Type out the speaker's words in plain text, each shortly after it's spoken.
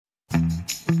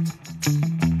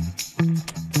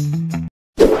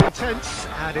defence,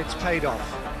 and it's paid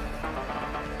off.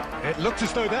 It looked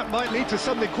as though that might lead to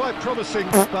something quite promising,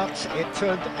 but it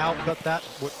turned out that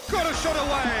would... Got a shot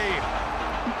away!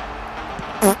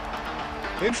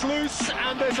 It's loose,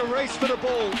 and there's a race for the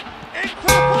ball. In for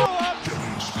the follow-up!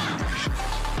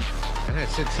 And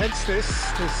it's intense,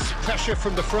 this pressure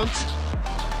from the front.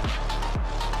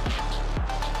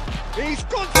 He's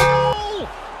gone for goal!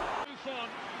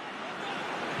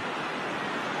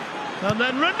 And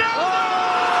then Ronaldo!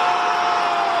 Oh!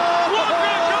 What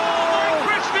a goal by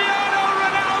Cristiano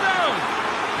Ronaldo!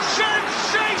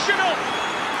 Sensational!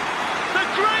 The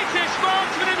greatest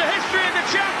marksman in the history of the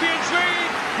Champions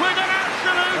League with an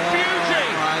absolute beauty!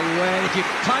 My word, if you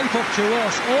pipe up to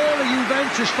us, all the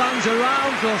Juventus fans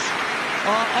around us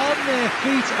are on their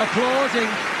feet applauding.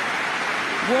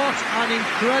 What an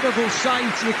incredible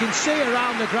sight you can see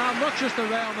around the ground, not just the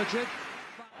Real Madrid.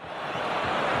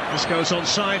 This goes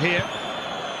onside here.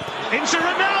 Into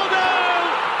Ronaldo!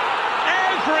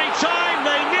 Every time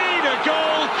they need a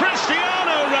goal,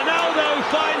 Cristiano Ronaldo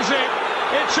finds it.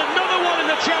 It's another one in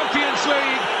the Champions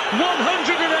League, 118,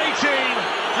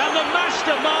 and the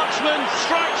master marksman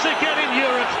strikes again in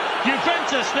Europe.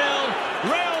 Juventus 0,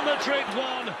 Real Madrid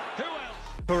 1. Who else?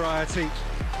 Variety.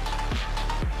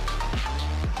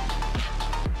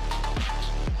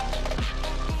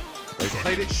 They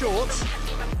played it short.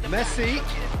 Messi.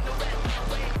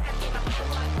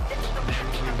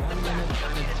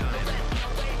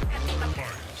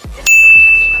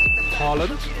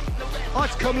 Haaland. Oh,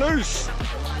 it's come loose.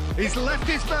 He's left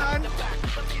his man.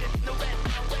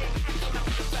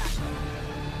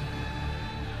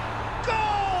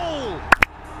 Goal!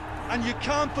 And you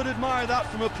can't but admire that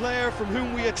from a player from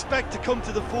whom we expect to come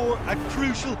to the fore at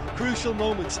crucial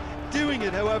moments. Doing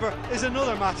it, however, is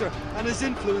another matter, and his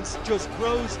influence just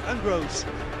grows and grows.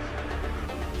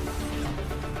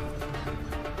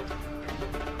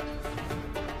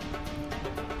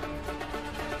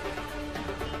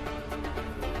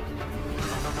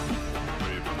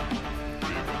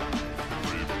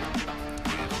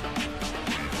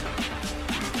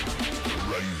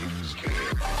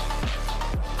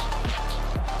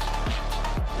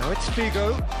 Now it's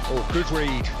Figo. Oh, good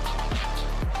read.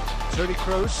 Toni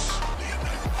Kroos.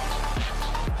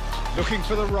 Looking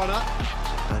for the runner.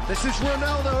 And this is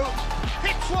Ronaldo.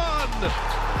 Hits one!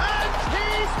 And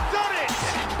he's done it!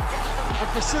 And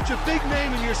for such a big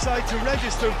name in your side to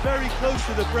register very close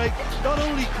to the break, not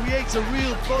only creates a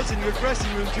real buzz in your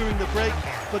dressing room during the break,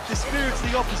 but dispirits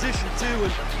the opposition too,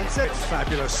 and sets...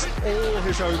 Fabulous. All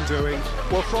his own doing.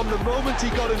 Well, from the moment he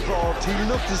got involved, he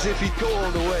looked as if he'd go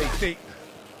all the way. Deep.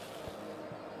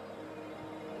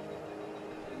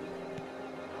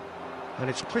 And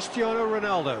it's Cristiano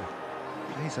Ronaldo.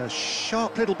 He's a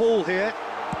sharp little ball here.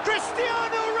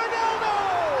 Cristiano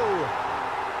Ronaldo!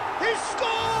 He's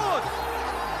scored!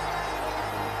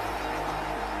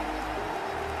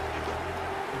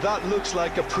 That looks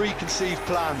like a preconceived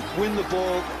plan. Win the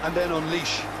ball and then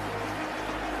unleash.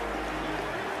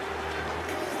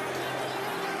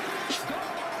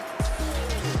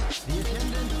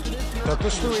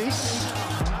 Douglas Luiz.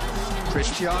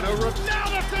 Cristiano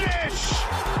Ronaldo finish!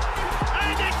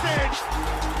 And it's in!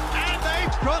 And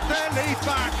they've got their lead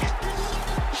back!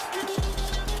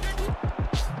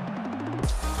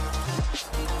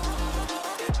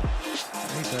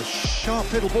 He's a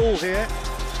sharp little ball here.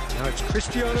 Now it's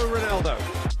Cristiano Ronaldo.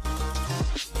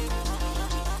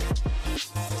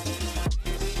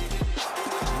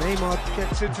 Neymar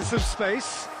gets into some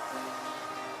space.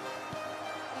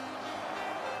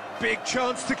 Big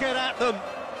chance to get at them.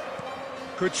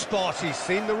 Good spot, he's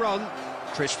seen the run.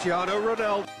 Cristiano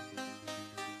Ronaldo.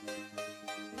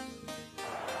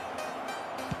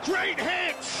 Great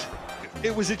hit!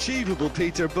 It was achievable,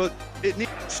 Peter, but it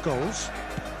needs... Scholes.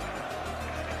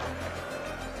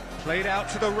 Played out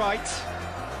to the right.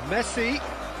 Messi.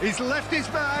 He's left his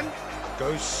man.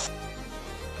 Goes...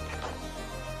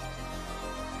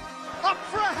 Up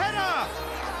for a header!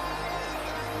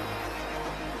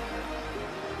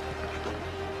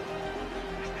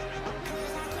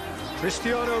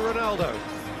 Cristiano Ronaldo.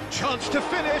 Chance to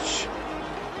finish.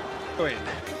 In.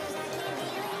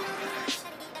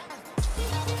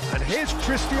 And here's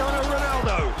Cristiano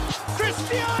Ronaldo.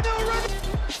 Cristiano Ronaldo!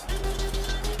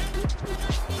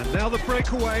 And now the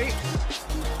breakaway.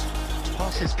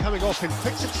 Pass is coming off in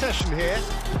quick succession here.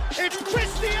 It's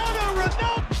Cristiano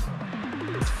Ronaldo!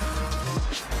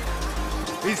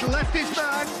 He's left his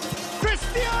man.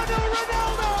 Cristiano Ronaldo!